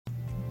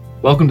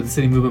Welcome to the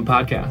City Movement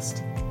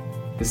Podcast.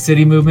 The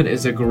City Movement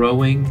is a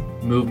growing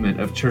movement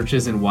of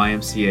churches and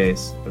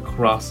YMCAs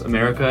across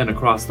America and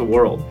across the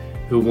world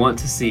who want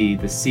to see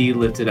the C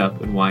lifted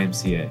up in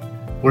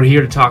YMCA. We're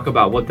here to talk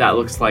about what that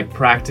looks like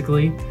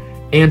practically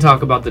and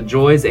talk about the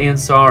joys and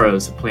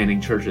sorrows of planting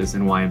churches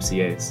and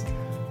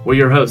YMCAs. We're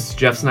your hosts,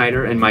 Jeff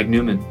Snyder and Mike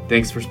Newman.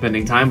 Thanks for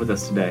spending time with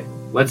us today.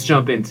 Let's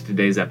jump into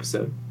today's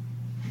episode.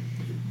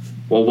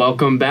 Well,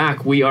 welcome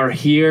back. We are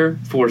here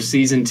for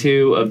Season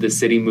 2 of the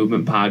City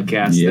Movement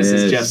Podcast. Yes. This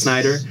is Jeff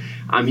Snyder.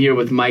 I'm here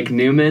with Mike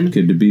Newman.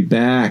 Good to be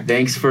back.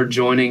 Thanks for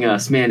joining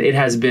us. Man, it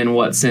has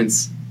been,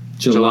 since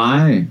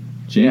July?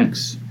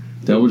 Jinx.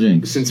 Yeah. Double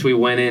jinx. Since we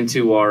went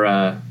into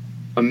our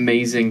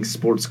amazing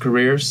sports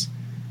careers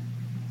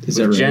Is with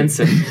that right?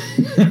 Jensen.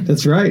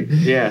 That's right.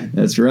 Yeah.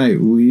 That's right.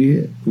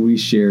 We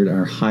shared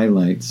our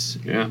highlights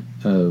Yeah.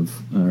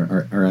 of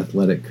our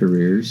athletic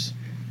careers,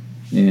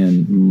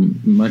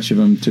 and much of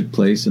them took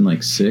place in like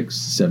 6th,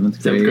 7th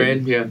grade. 7th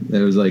grade, yeah.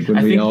 That was like when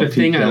I we think all the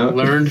thing peaked I out.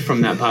 learned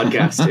from that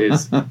podcast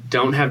is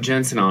don't have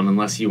Jensen on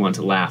unless you want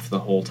to laugh the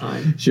whole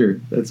time. Sure,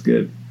 that's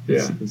good.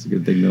 Yeah. That's a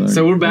good thing to learn.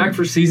 So we're back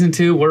for Season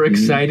 2. We're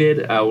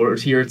excited. We're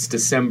here. It's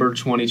December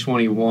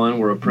 2021.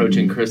 We're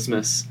approaching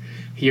Christmas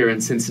here in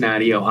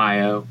Cincinnati,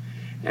 Ohio.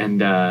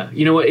 And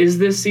you know what? Is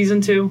this Season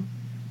 2?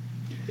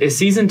 Is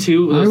Season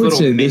 2 I would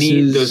say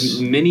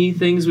those mini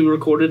things we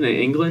recorded in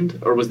England?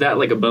 Or was that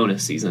like a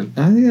bonus season?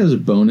 I think that was a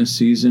bonus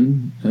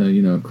season,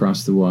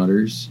 across the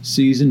waters.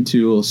 Season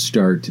 2 will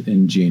start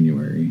in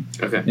January.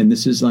 Okay. And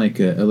this is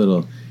like a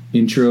little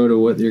intro to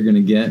what they're going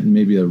to get and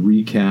maybe a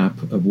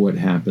recap of what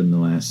happened the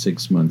last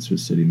 6 months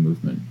with City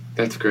Movement.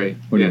 That's great.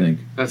 What do you think?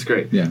 That's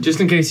great. Yeah. Just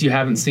in case you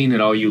haven't seen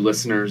it, all you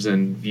listeners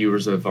and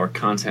viewers of our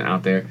content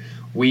out there,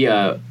 we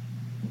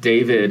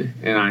David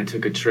and I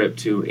took a trip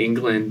to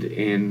England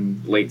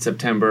in late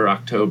September,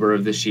 October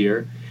of this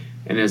year.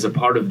 And as a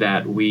part of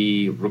that,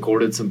 we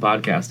recorded some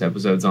podcast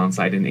episodes on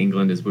site in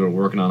England as we were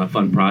working on a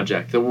fun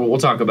project that we'll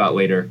talk about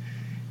later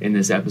in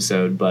this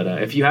episode. But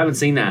if you haven't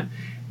seen that,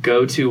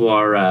 go to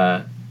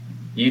our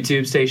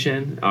YouTube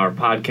station, our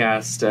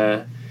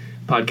podcast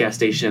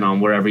station on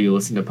wherever you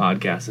listen to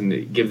podcasts,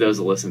 and give those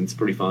a listen. It's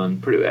pretty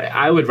fun.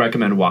 I would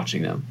recommend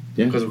watching them.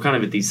 Yeah. Because we're kind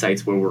of at these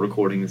sites where we're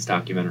recording this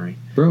documentary.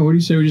 Bro, what do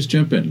you say we just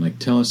jump in? Like,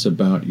 tell us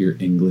about your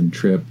England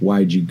trip.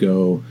 Why'd you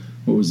go?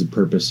 What was the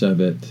purpose of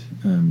it?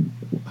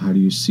 How do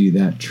you see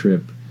that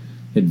trip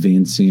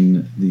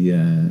advancing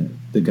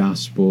the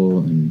gospel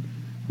and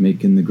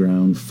making the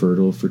ground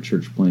fertile for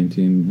church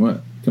planting?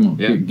 What? Come on,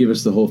 Yeah. give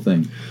us the whole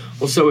thing.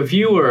 Well, so if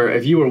you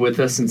were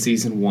with us in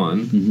Season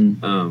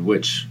 1,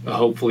 which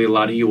hopefully a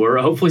lot of you were,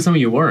 hopefully some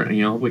of you weren't.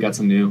 We got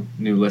some new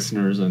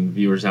listeners and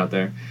viewers out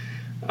there.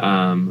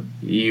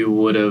 You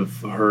would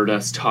have heard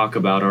us talk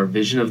about our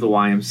vision of the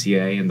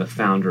YMCA and the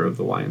founder of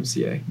the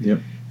YMCA. Yep.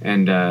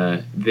 And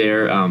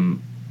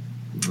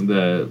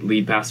the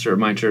lead pastor of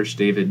my church,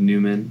 David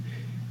Newman,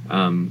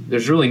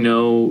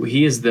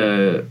 he is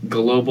the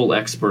global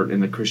expert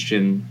in the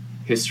Christian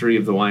history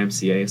of the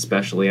YMCA,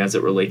 especially as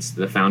it relates to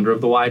the founder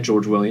of the Y,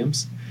 George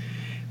Williams.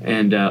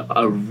 And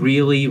a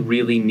really,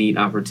 really neat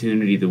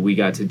opportunity that we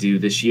got to do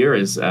this year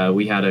is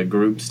we had a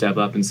group step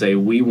up and say,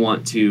 we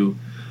want to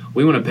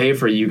pay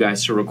for you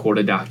guys to record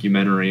a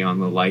documentary on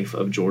the life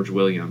of George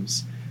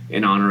Williams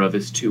in honor of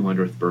his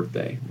 200th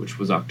birthday, which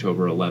was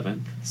October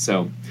 11th.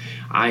 So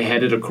I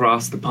headed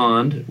across the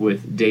pond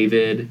with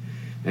David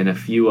and a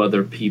few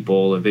other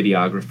people, a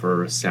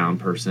videographer, a sound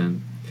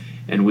person,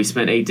 and we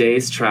spent 8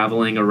 days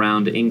traveling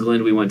around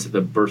England. We went to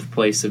the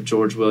birthplace of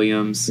George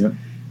Williams, Yep.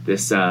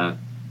 this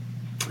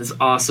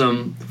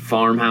awesome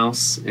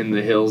farmhouse in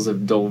the hills of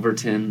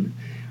Dulverton,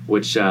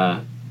 which...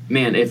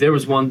 man, if there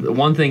was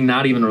one thing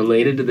not even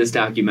related to this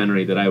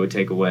documentary that I would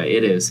take away,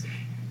 it is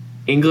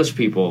English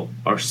people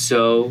are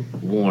so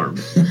warm.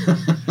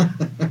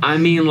 I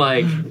mean,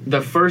 like,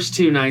 the first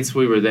 2 nights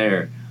we were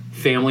there,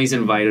 families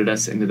invited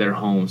us into their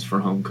homes for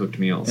home-cooked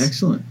meals.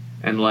 Excellent.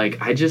 And, like,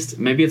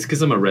 maybe it's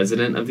because I'm a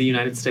resident of the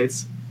United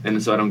States,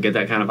 and so I don't get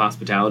that kind of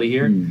hospitality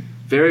here.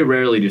 Very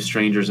rarely do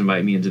strangers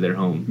invite me into their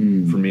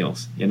home for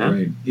meals,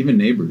 Right. Even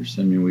neighbors.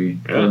 I mean, we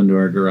pull into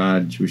our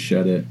garage, we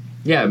shut it.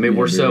 Yeah, I mean,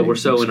 we're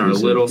so in our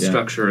little yeah.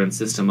 structure and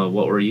system of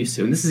what we're used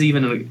to, and this is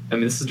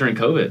this is during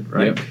COVID,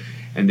 right? Yep.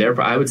 And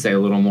I would say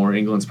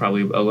England's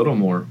probably a little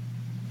more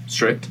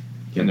strict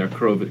in their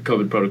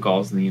COVID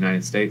protocols in the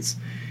United States,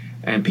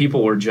 and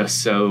people were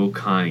just so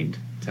kind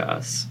to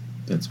us.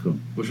 That's cool.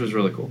 Which was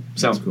really cool.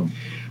 So That's cool.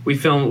 we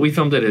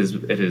filmed at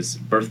his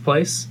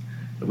birthplace.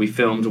 We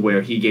filmed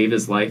where he gave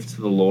his life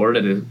to the Lord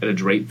at a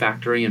drape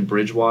factory in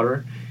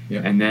Bridgewater,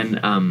 Yep. and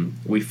then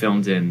we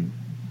filmed in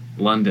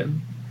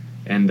London.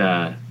 And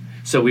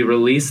so we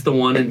released the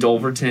one in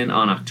Dulverton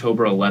on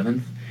October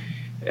 11th.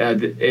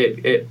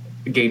 It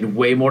gained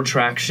way more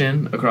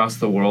traction across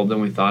the world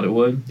than we thought it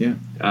would. Yeah.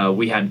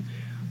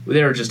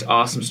 There are just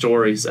awesome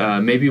stories.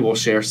 Maybe we'll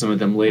share some of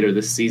them later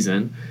this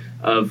season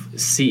of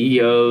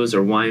CEOs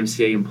or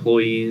YMCA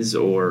employees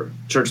or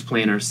church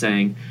planners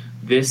saying,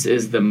 this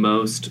is the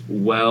most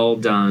well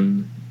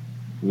done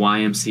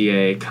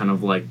YMCA kind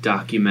of like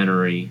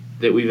documentary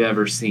that we've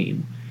ever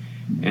seen.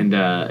 And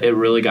it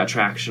really got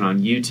traction on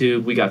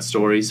YouTube. We got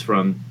stories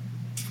from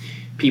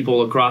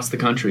people across the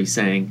country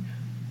saying,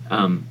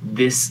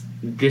 this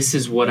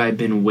is what I've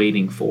been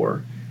waiting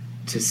for,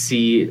 to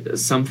see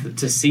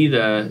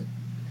the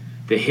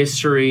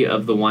history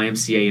of the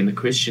YMCA and the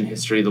Christian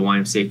history of the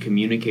YMCA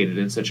communicated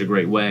in such a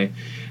great way.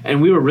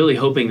 And we were really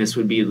hoping this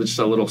would be just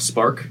a little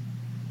spark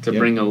to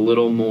bring a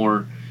little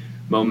more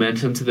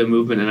momentum to the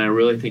movement, and I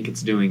really think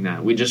it's doing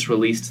that. We just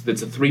released,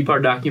 it's a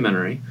 3-part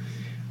documentary.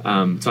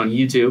 It's on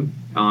YouTube.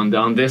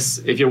 On this,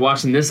 if you're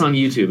watching this on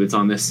YouTube, it's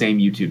on this same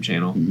YouTube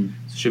channel. Mm-hmm.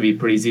 So it should be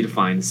pretty easy to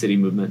find, the City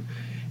Movement.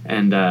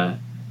 And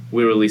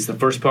we released the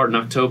first part in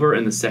October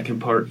and the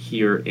second part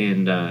here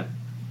in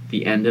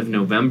the end of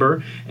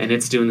November, and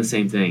it's doing the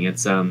same thing.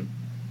 It's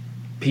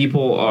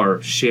people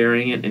are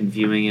sharing it and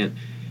viewing it,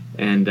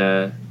 and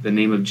the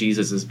name of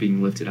Jesus is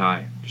being lifted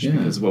high just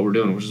because of what we're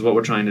doing, which is what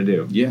we're trying to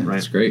do. Yeah, right?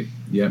 That's great.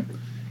 Yep,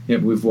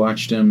 we've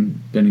watched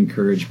them, been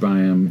encouraged by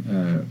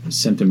them,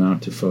 sent them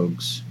out to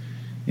folks,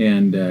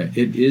 and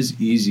it is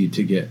easy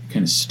to get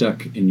kind of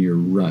stuck in your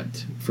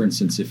rut. For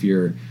instance, if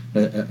you're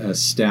a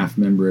staff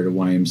member at a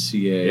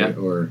YMCA,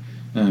 or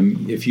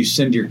if you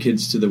send your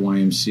kids to the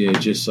YMCA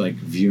just like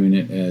viewing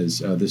it as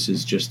this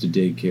is just a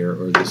daycare,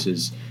 or this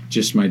is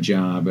just my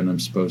job and I'm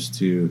supposed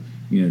to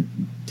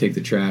take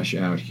the trash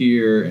out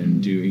here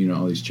and do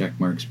all these check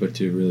marks, but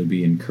to really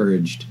be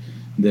encouraged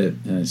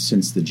that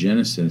since the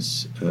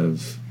genesis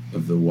of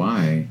the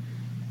Y,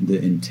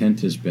 the intent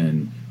has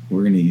been,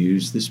 we're going to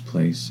use this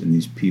place and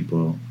these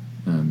people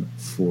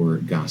for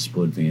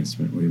gospel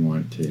advancement. We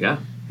want to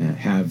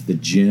have the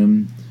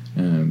gym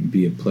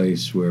be a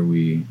place where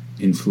we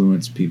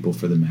influence people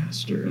for the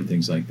master and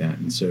things like that.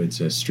 And so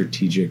it's a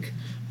strategic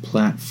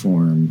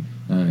platform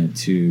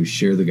to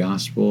share the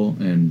gospel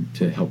and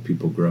to help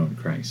people grow in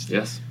Christ.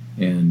 Yes.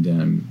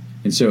 And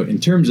so in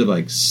terms of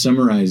like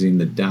summarizing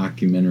the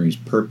documentary's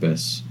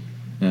purpose,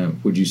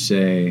 would you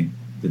say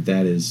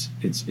that is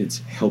it's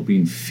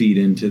helping feed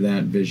into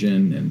that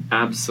vision? And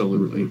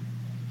absolutely,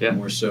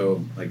 more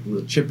so like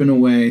chipping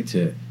away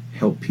to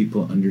help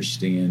people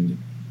understand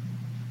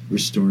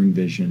restoring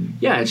vision.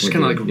 It's just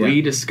kind of like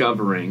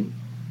rediscovering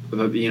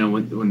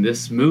when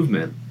this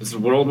movement, this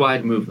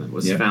worldwide movement,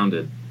 was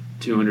founded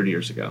 200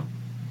 years ago.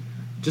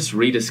 Just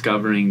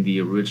rediscovering the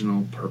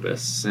original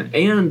purpose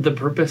and the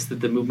purpose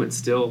that the movement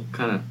still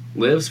kind of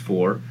lives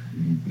for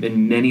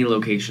in many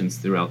locations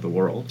throughout the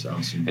world. That's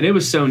awesome. And it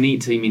was so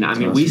neat to me.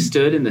 Awesome. We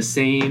stood in the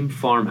same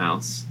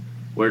farmhouse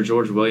where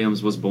George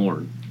Williams was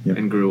born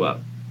and grew up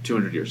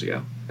 200 years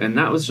ago. And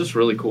that was just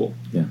really cool.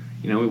 Yeah.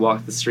 We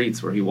walked the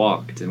streets where he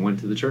walked and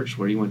went to the church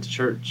where he went to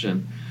church.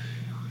 And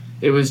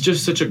it was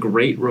just such a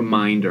great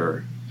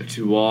reminder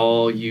to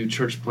all you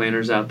church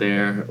planners out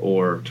there,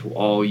 or to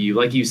all you,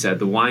 like you said,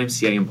 the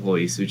YMCA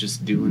employees who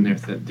just doing their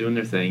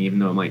thing, even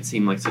though it might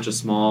seem like such a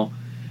small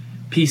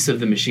piece of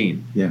the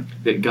machine. Yeah.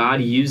 That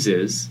God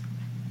uses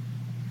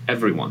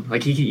everyone.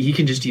 Like he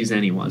can just use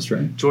anyone. That's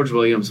right. George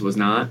Williams was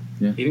not.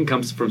 Yeah. He didn't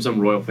come from some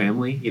royal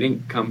family. He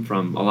didn't come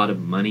from a lot of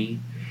money.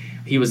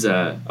 He was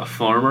a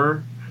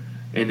farmer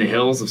in the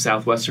hills of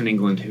southwestern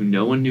England who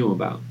no one knew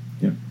about.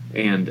 Yeah.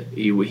 And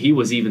he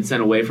was even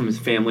sent away from his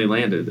family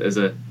land as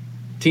a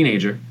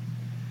teenager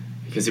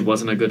because he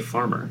wasn't a good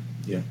farmer.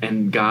 Yeah.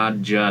 And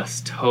God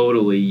just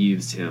totally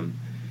used him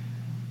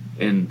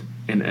in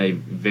a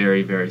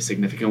very, very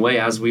significant way,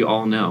 as we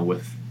all know,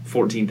 with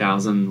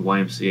 14,000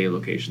 YMCA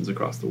locations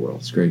across the world.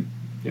 That's great.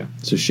 Yeah.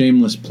 So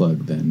shameless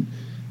plug then.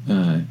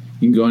 You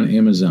can go on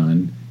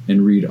Amazon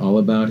and read all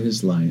about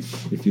his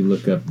life if you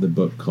look up the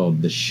book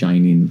called The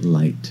Shining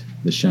Light.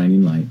 The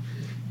Shining Light.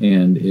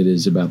 And it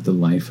is about the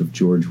life of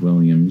George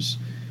Williams.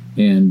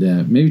 And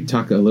maybe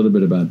talk a little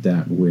bit about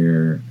that,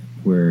 where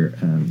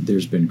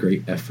there's been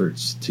great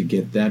efforts to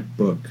get that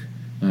book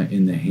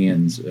in the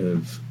hands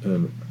of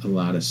a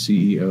lot of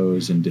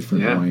CEOs and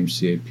different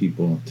YMCA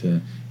people,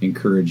 to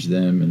encourage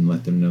them and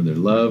let them know they're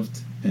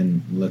loved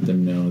and let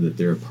them know that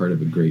they're a part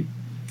of a great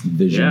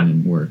vision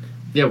and work.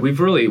 Yeah, we've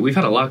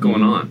had a lot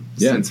going on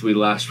since we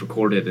last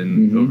recorded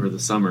over the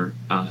summer.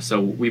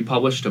 So we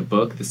published a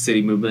book, the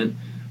City Movement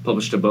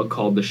published a book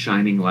called The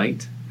Shining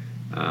Light.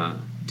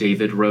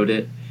 David wrote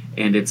it.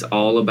 And it's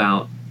all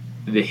about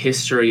the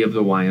history of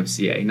the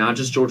YMCA. Not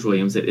just George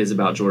Williams. It is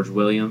about George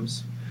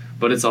Williams,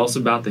 but it's also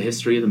about the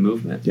history of the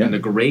movement and the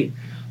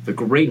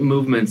great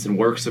movements and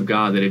works of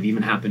God that have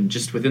even happened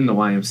just within the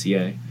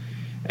YMCA.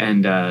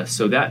 And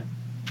so that,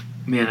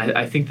 man,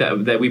 I think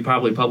that we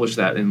probably published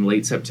that in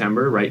late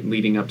September, right,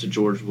 leading up to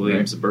George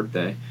Williams'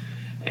 birthday,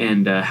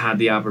 and had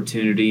the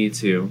opportunity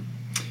to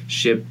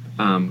ship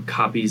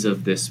copies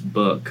of this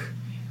book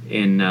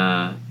in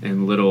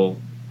little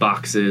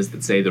boxes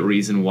that say the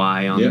reason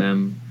why on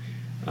them,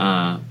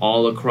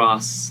 all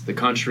across the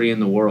country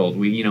and the world.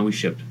 We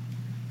shipped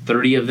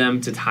 30 of them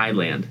to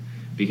Thailand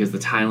because the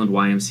Thailand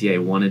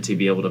YMCA wanted to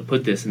be able to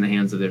put this in the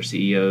hands of their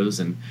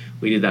CEOs, and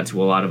we did that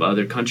to a lot of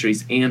other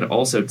countries and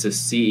also to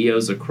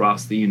CEOs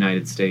across the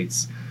United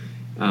States.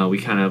 We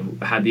kind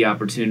of had the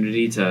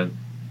opportunity to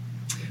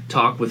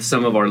talk with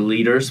some of our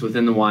leaders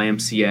within the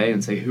YMCA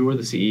and say, who are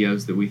the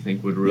CEOs that we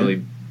think would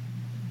really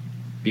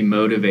be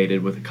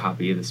motivated with a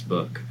copy of this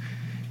book,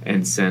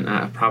 and sent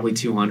probably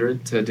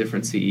 200 to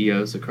different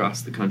CEOs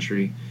across the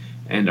country,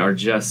 and are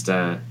just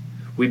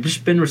we've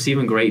just been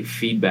receiving great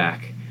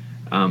feedback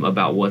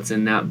about what's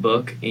in that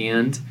book,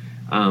 and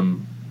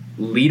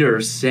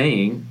leaders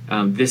saying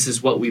this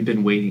is what we've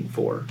been waiting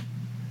for.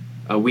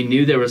 We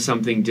knew there was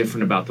something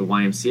different about the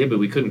YMCA, but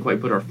we couldn't quite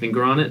put our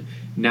finger on it.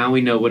 Now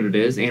we know what it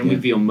is, and we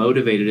feel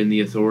motivated in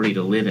the authority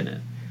to live in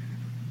it,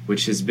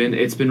 which it's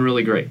been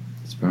really great.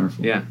 It's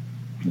powerful. Yeah.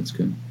 That's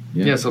good.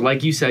 Yeah, so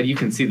like you said, you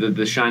can see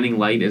The Shining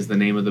Light is the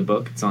name of the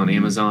book. It's on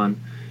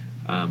Amazon.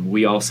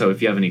 We also,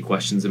 if you have any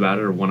questions about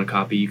it or want a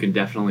copy, you can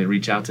definitely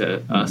reach out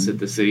to us at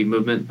The City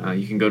Movement.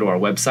 You can go to our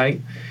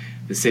website,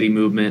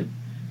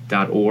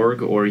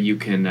 thecitymovement.org, or you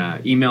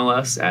can email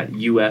us at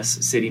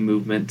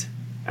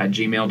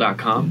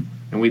uscitymovement@gmail.com,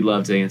 and we'd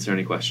love to answer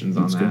any questions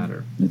on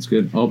that. That's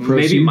good. All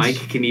proceeds. Maybe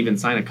Mike can even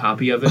sign a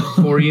copy of it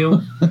for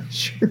you.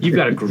 Sure. You've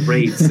got a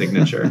great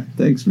signature.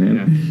 Thanks,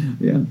 man.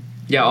 Yeah.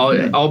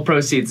 All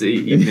proceeds,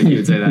 even if you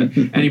would say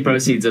that, any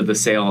proceeds of the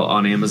sale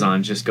on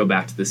Amazon just go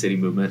back to the City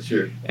Movement.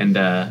 Sure. And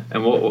I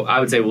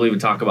would say we'll even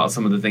talk about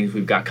some of the things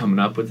we've got coming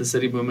up with the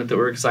City Movement that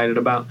we're excited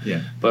about.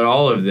 Yeah. But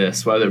all of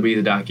this, whether it be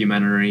the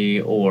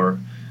documentary or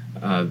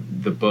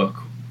the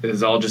book,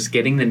 is all just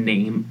getting the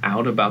name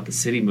out about the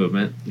City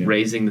Movement,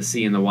 raising the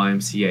C in the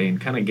YMCA, and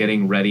kind of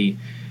getting ready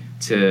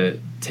to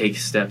take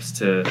steps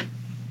to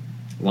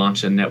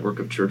launch a network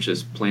of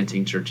churches,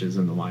 planting churches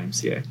in the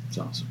YMCA. That's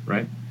awesome.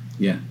 Right?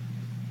 Yeah.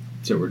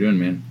 That's what we're doing,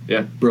 man.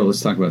 Yeah. Bro,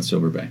 let's talk about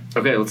Silver Bay.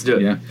 Okay, let's do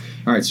it. Yeah.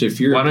 All right, so if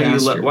you're why don't a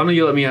pastor... why don't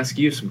you let me ask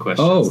you some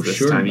questions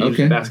this time? You're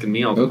just asking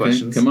me all the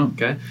questions. Come on.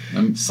 Okay.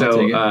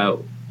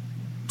 So,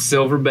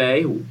 Silver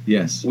Bay,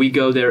 yes, we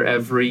go there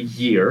every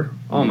year,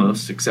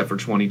 almost, except for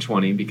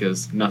 2020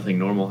 because nothing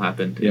normal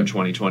happened in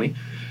 2020,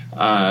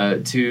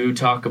 to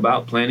talk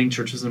about planting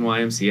churches and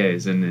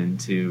YMCAs and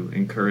to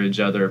encourage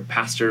other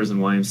pastors and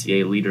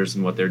YMCA leaders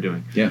in what they're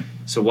doing. Yeah.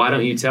 So why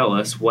don't you tell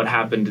us what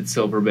happened at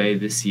Silver Bay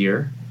this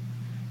year,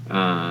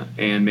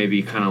 and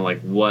maybe kind of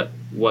like what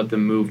the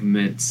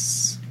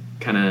movement's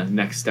kind of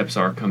next steps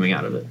are coming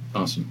out of it.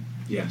 Awesome.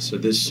 Yeah, so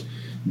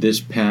this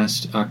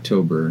past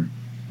October,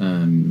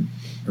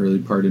 early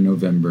part of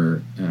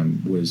November,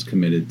 was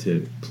committed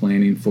to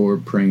planning for,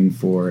 praying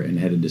for, and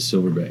headed to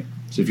Silver Bay.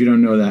 So if you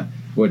don't know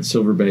what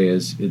Silver Bay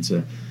is, it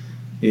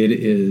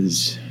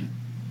is,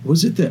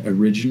 was it the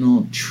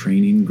original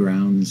training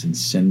grounds and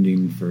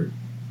sending for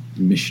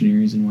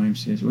missionaries in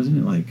YMCAs? Wasn't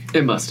it like...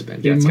 It must have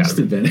been. Yeah, it must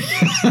have been.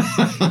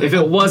 If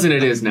it wasn't,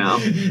 it is now.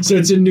 So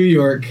it's in New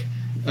York,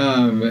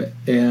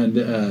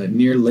 and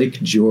near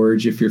Lake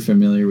George, if you're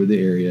familiar with the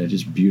area.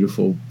 Just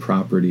beautiful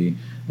property.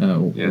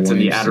 It's in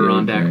the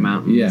Adirondack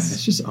Mountains. Yeah,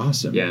 it's just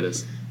awesome. Yeah, it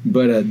is.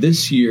 But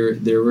this year,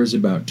 there was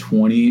about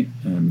 20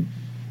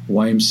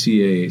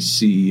 YMCA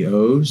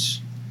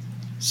CEOs,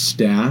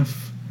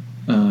 staff,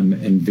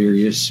 and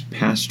various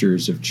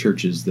pastors of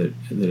churches that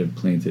have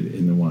planted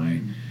in the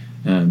Y,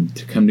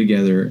 to come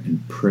together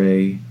and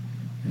pray,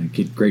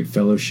 get great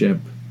fellowship,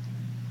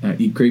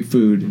 eat great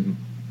food,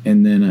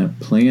 and then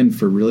plan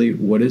for really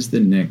what does the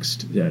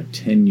next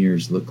 10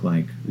 years look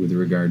like with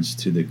regards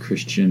to the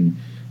Christian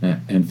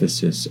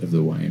emphasis of the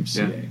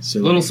YMCA. Yeah. So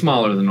a little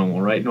smaller than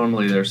normal, right?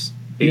 Normally there's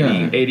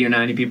 80 or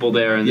 90 people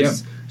there, and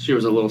this year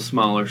was a little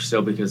smaller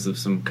still because of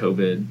some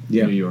COVID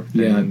New York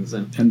things.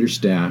 And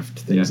understaffed,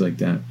 things like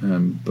that.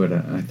 But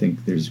I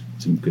think there's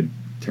some good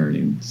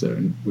turning. So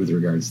with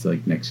regards to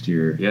like next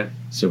year,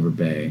 Silver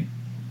Bay,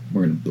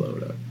 we're going to blow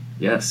it up.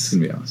 Yes. It's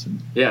going to be awesome.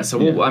 Yeah, so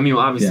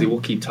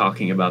we'll keep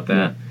talking about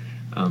that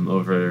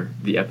over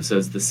the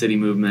episodes. The City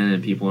Movement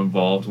and people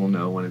involved will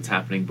know when it's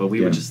happening. But we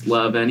would just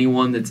love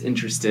anyone that's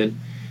interested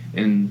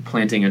in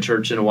planting a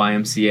church in a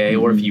YMCA,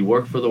 or if you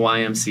work for the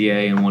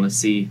YMCA and want to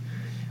see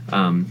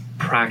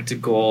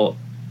practical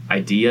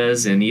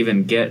ideas and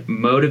even get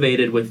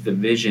motivated with the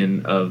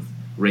vision of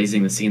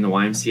raising the C in the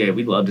YMCA,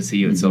 we'd love to see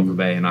you at Silver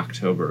Bay in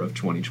October of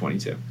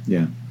 2022.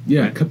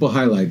 Yeah, a couple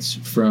highlights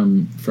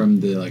from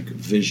the like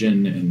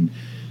vision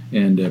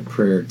and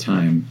prayer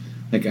time.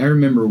 Like I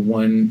remember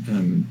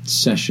one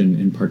session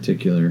in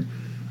particular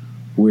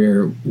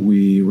where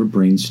we were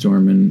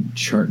brainstorming,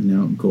 charting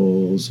out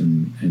goals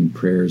and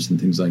prayers and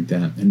things like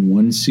that. And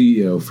one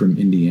CEO from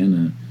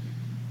Indiana,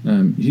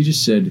 he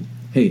just said,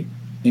 hey,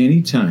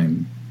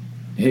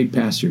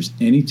 pastors,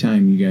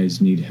 anytime you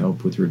guys need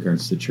help with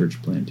regards to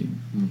church planting,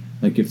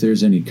 like if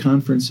there's any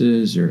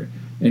conferences or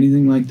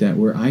anything like that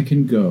where I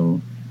can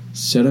go,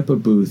 set up a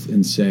booth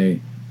and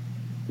say,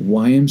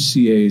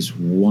 YMCAs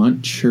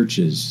want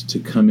churches to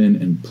come in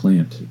and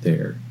plant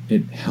there.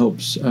 It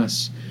helps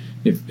us.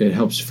 It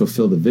helps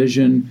fulfill the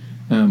vision.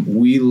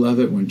 We love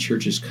it when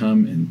churches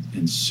come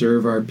and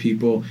serve our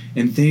people,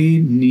 and they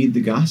need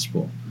the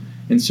gospel.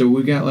 And so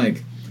we got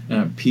like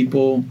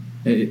people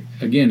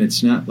again,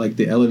 it's not like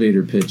the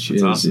elevator pitch That's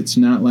is. awesome. It's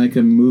not like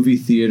a movie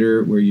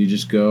theater where you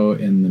just go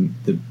and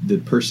the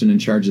person in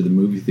charge of the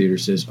movie theater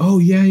says, "Oh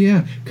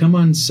yeah, come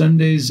on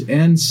Sundays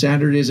and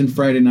Saturdays and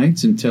Friday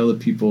nights and tell the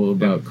people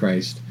about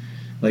Christ."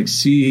 Like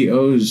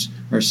CEOs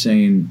are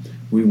saying,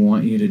 "We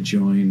want you to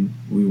join.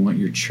 We want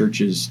your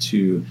churches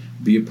to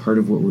be a part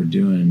of what we're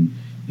doing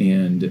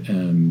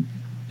and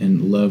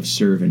love,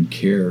 serve, and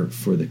care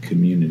for the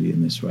community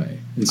in this way."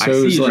 And so I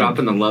see you like,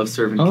 dropping the love,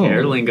 serve, and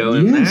care lingo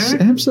in yes,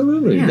 there.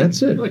 absolutely. Man,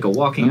 That's it. you're like a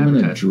walking I'm going to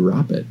advertisement.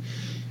 drop it.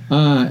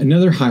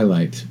 Another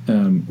highlight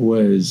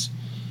was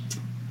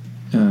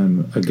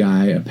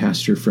a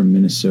pastor from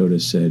Minnesota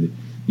said,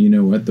 "You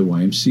know what? The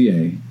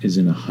YMCA is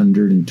in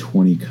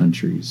 120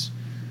 countries.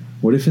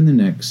 What if in the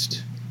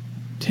next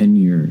 10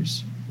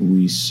 years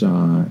we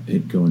saw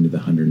it go into the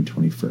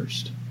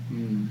 121st?"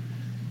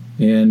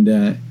 And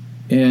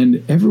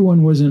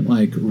everyone wasn't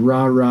like,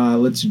 rah, rah,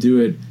 let's do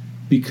it,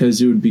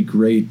 because it would be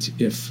great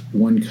if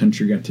one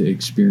country got to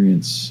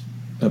experience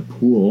a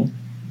pool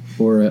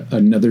or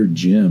another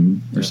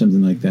gym or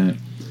something like that.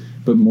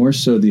 But more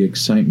so the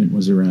excitement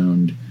was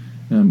around,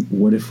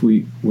 what if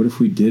we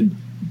did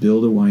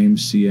build a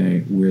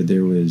YMCA where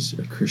there was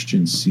a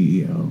Christian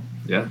CEO,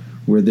 Yeah.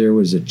 where there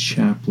was a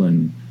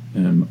chaplain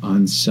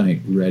on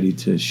site ready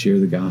to share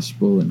the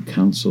gospel and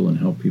counsel and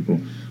help people.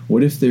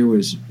 What if we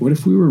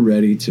were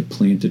ready to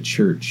plant a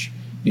church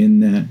in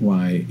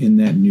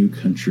that new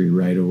country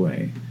right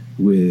away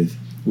with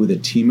a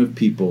team of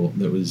people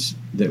that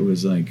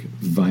was like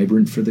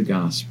vibrant for the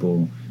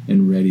gospel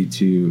and ready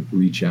to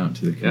reach out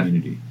to the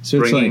community. So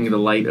Bringing it's the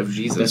like, light of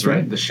Jesus, that's right?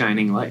 right. The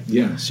shining light.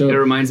 yeah, so It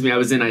reminds me, I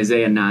was in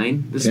Isaiah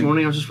 9 this Okay.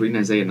 morning. I was just reading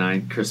Isaiah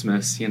 9,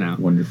 Christmas,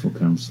 wonderful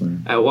counselor.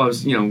 I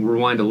was,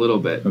 rewind a little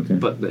bit. Okay.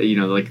 But,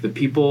 like the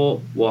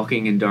people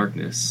walking in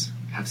darkness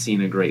have seen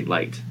a great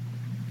light.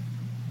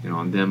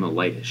 On them a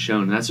light has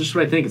shone. And that's just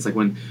what I think. It's like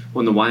when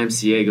the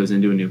YMCA goes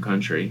into a new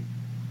country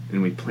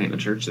and we plant a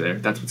church there,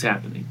 that's what's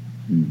happening.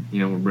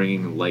 We're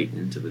bringing a light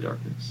into the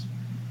darkness.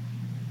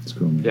 It's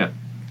cool, man. Yeah.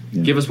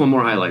 Yeah. Give us one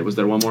more highlight. Was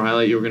there one more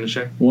highlight you were going to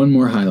share? One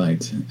more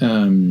highlight.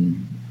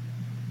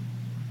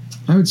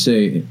 I would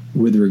say,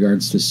 with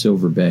regards to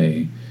Silver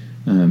Bay,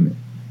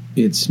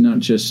 it's not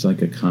just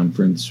like a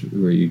conference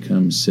where you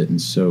come sit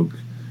and soak,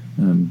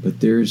 but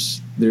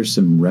there's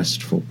some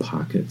restful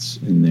pockets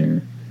in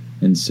there.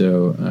 And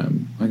so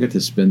I got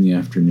to spend the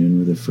afternoon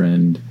with a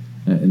friend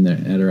in the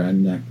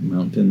Adirondack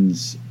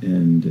Mountains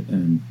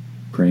and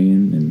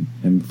praying and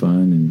having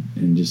fun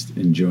and just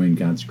enjoying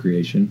God's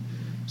creation.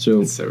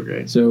 So It's so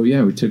great. So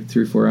yeah, we took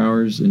 3 or 4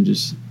 hours and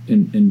just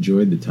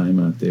enjoyed the time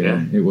out there.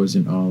 Yeah. It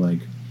wasn't all like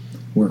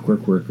work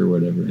or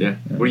whatever. Yeah.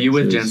 Were you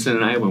with so Jensen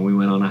and I when we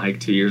went on a hike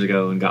 2 years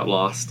ago and got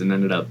lost and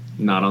ended up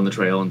not on the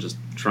trail and just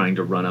trying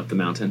to run up the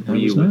mountain?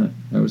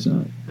 I was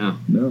not. Oh.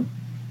 No.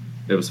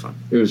 It was fun.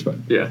 It was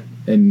fun. Yeah.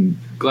 And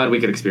Glad we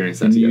could experience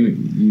that and together.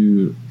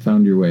 you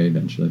found your way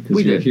eventually because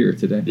We you're did. here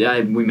today. Yeah,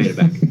 we made it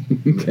back.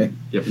 Okay.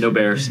 Yep, no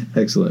bears.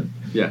 Excellent.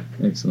 Yeah.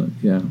 Excellent.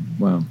 Yeah.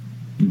 Wow.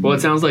 Well,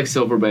 it sounds like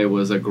Silver Bay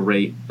was it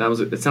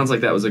sounds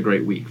like that was a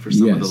great week for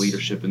some of the Yes.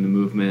 leadership in the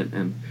movement,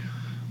 and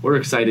we're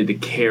excited to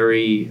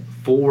carry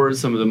forward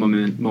some of the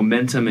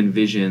momentum and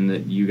vision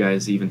that you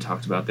guys even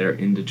talked about there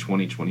into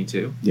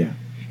 2022. Yeah.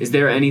 Is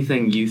there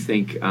anything you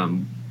think,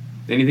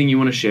 anything you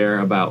want to share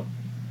about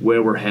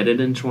where we're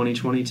headed in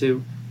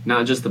 2022?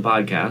 Not just the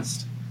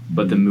podcast,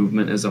 but the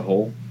movement as a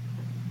whole.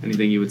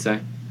 Anything you would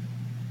say?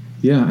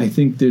 Yeah, I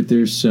think that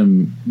there's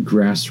some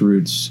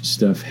grassroots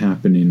stuff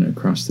happening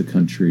across the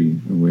country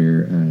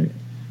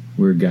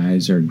where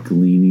guys are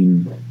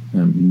gleaning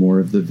more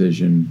of the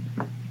vision,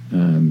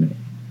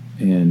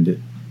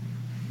 and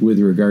with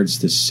regards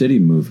to city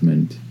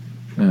movement,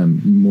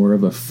 more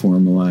of a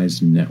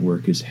formalized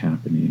network is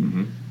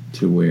happening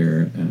to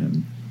where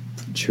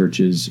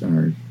churches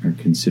are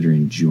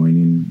considering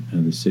joining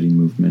the city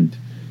movement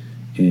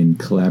in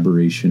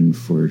collaboration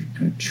for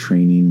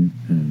training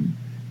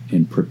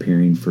and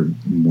preparing for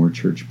more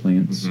church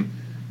plants.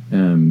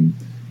 In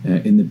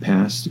the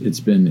past, it's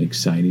been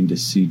exciting to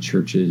see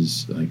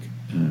churches like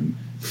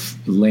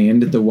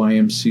land at the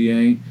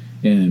YMCA,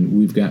 and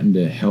we've gotten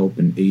to help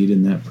and aid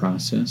in that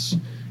process.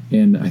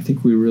 And I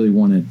think we really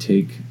want to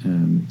take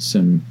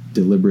some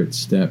deliberate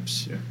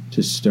steps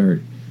to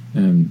start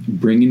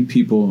bringing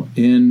people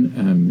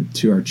in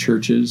to our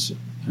churches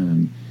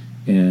and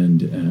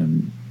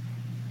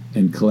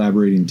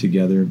collaborating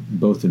together,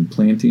 both in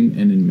planting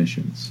and in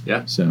missions.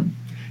 Yeah. So,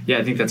 yeah,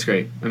 I think that's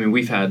great. I mean,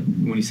 we've had,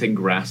 when you say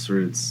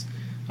grassroots,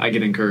 I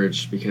get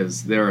encouraged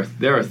because there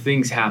are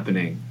things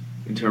happening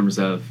in terms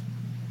of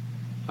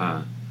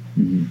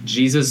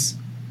Jesus,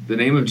 the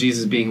name of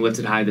Jesus being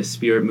lifted high, the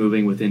Spirit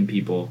moving within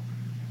people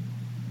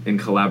in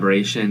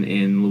collaboration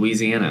in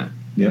Louisiana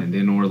and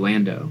in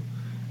Orlando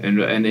and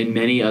in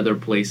many other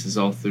places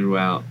all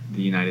throughout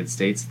the United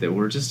States that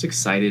we're just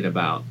excited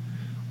about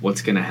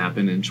what's going to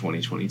happen in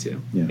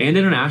 2022 and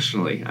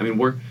internationally. I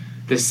mean,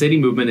 the city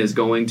movement is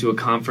going to a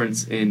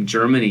conference in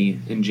Germany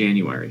in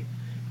January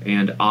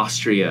and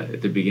Austria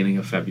at the beginning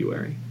of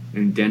February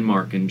and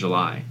Denmark in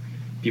July.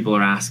 people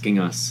are asking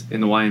us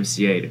in the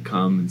YMCA to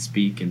come and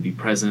speak and be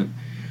present.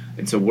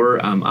 And so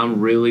I'm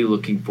really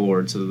looking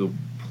forward to the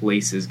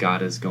places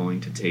God is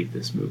going to take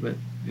this movement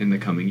in the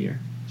coming year.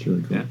 It's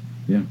really cool.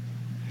 Yeah.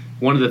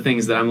 One of the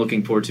things that I'm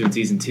looking forward to in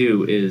season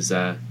 2 is,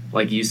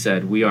 like you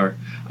said,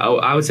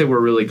 I would say we're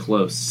really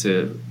close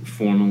to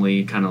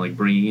formally kind of like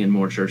bringing in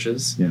more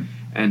churches. Yeah.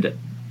 And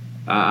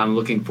I'm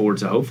looking forward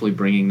to hopefully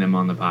bringing them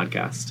on the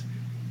podcast.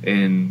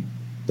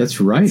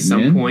 That's right, at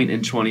some man. point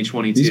in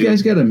 2022. These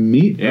guys got to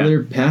meet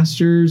other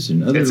pastors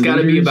and other It's got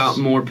to be leaders. about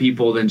more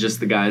people than just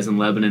the guys in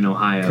Lebanon,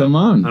 Ohio. Come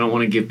on. I don't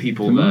want to give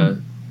people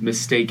the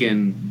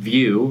mistaken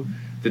view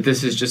that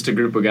this is just a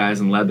group of guys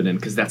in Lebanon,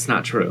 because that's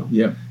not true.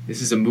 Yep.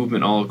 This is a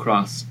movement all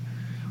across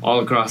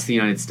the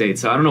United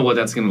States. So I don't know what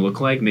that's going to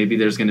look like. Maybe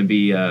there's going to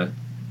be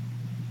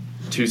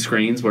 2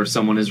 screens where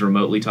someone is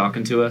remotely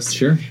talking to us.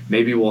 Sure.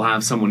 Maybe we'll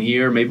have someone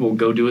here. Maybe we'll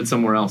go do it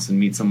somewhere else and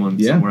meet someone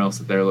somewhere else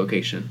at their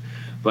location.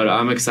 But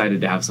I'm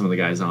excited to have some of the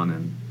guys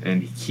on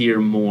and hear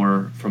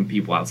more from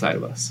people outside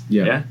of us.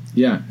 Yeah.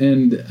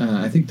 And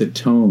I think the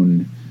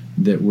tone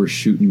that we're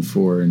shooting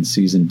for in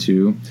season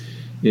 2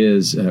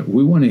 is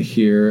we want to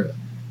hear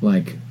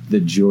like the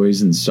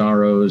joys and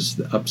sorrows,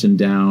 the ups and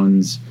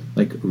downs,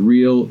 like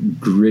real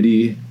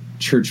gritty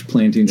church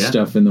planting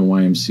stuff in the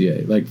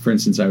YMCA. Like, for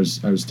instance, I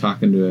was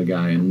talking to a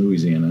guy in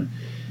Louisiana,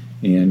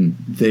 and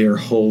they are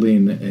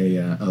holding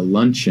a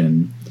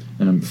luncheon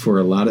for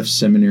a lot of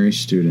seminary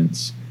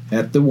students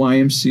at the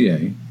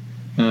YMCA,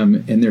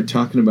 and they're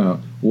talking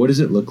about what does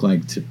it look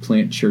like to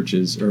plant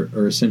churches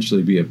or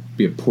essentially be a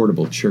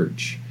portable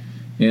church,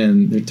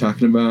 and they're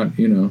talking about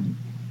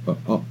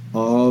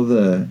all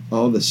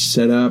the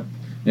setup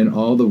and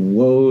all the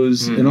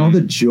woes and all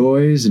the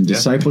joys and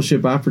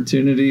discipleship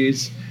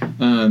opportunities,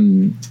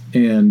 and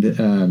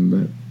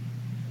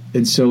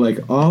so like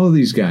all of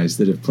these guys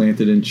that have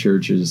planted in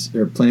churches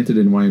or planted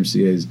in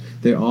YMCAs,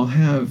 they all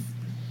have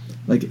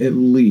like at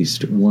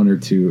least 1 or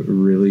 2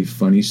 really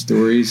funny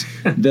stories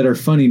that are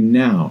funny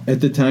now. At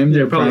the time,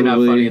 they're probably not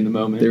funny in the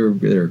moment. They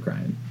were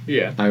crying.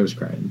 Yeah, I was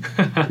crying.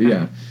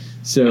 Yeah,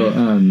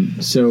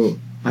 so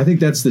I think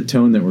that's the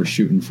tone that we're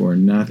shooting for,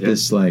 not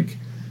this like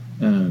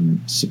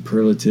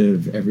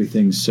superlative,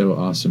 everything's so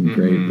awesome,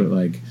 great, but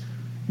like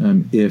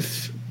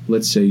if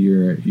let's say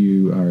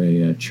you are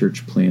a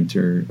church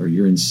planter, or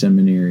you're in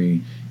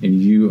seminary and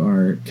you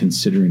are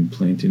considering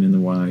planting in the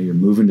Y, you're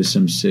moving to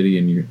some city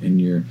and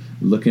you're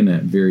looking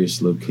at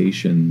various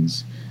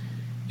locations,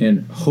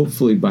 and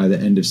hopefully by the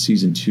end of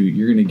season 2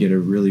 you're going to get a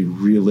really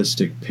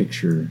realistic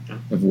picture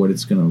of what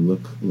it's going to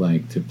look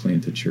like to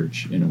plant a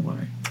church in a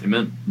Y.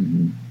 Amen.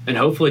 Mm-hmm. And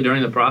hopefully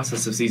during the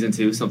process of season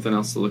 2, something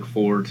else to look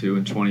forward to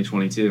in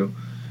 2022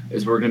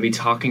 is we're going to be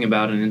talking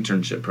about an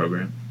internship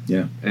program.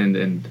 Yeah.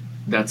 And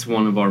that's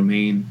one of our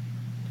main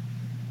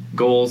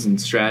goals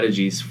and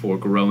strategies for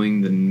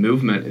growing the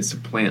movement, is to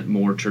plant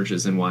more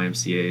churches in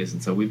YMCAs.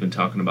 And so we've been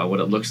talking about what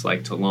it looks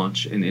like to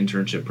launch an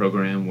internship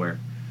program where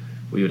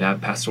we would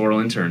have pastoral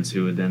interns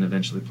who would then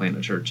eventually plant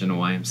a church in a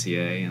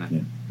YMCA,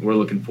 and we're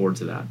looking forward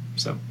to that.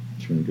 So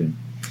it's really good.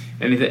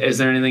 Is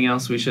there anything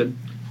else we should?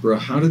 Bro,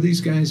 how do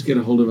these guys get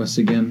a hold of us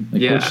again?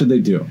 Like, what should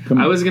they do? Come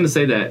on. I was going to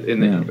say that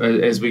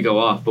as we go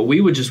off, but we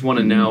would just want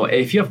to know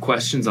if you have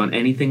questions on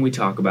anything we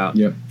talk about,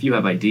 if you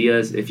have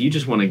ideas, if you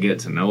just want to get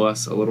to know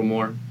us a little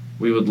more,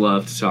 we would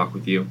love to talk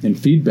with you. And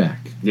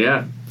feedback.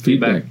 Yeah.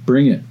 Feedback.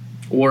 Bring it.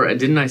 Or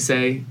didn't I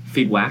say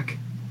feedback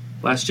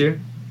last year?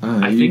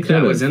 I you think that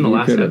could've. was in the You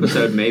last could've.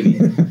 episode, maybe.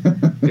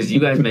 Because you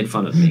guys made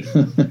fun of me.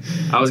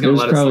 I was going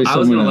to let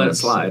it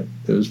slide.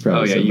 It was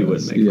probably you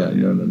wouldn't make fun of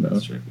me. No.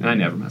 That's true. And I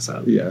never mess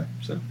up. Yeah.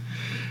 So,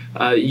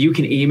 you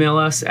can email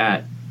us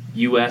at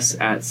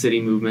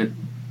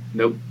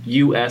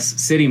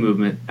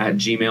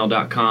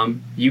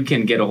uscitymovement@gmail.com. You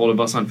can get a hold of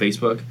us on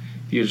Facebook.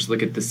 If you just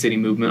look at the City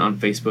Movement on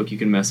Facebook, you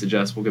can message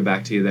us. We'll get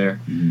back to you there.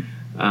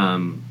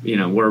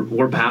 Mm-hmm.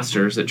 We're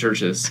pastors at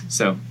churches,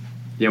 so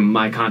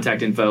my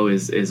contact info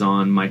is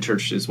on my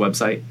church's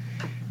website,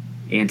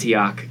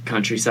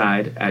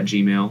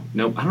 AntiochCountryside@gmail.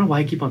 Nope, I don't know why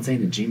I keep on saying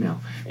the Gmail.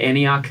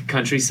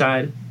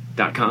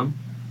 AntiochCountryside.com.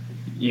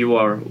 You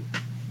are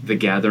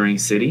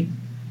thegatheringcity.com.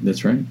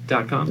 That's right.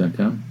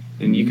 .com.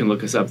 And you can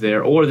look us up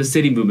there, or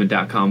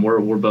thecitymovement.com.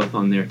 We're both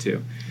on there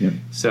too. Yep.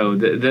 So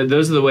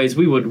those are the ways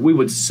we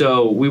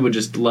would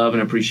just love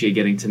and appreciate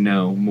getting to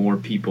know more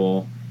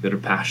people that are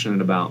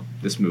passionate about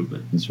this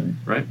movement. That's right.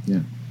 Right?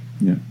 Yeah.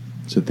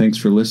 So thanks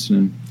for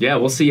listening. Yeah,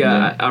 we'll see.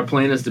 Our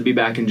plan is to be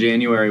back in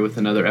January with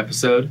another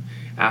episode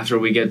after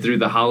we get through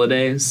the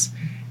holidays,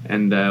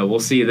 and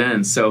we'll see you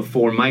then. So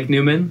for Mike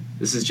Newman,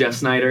 this is Jeff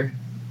Snyder.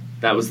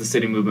 That was the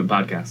City Movement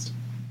Podcast.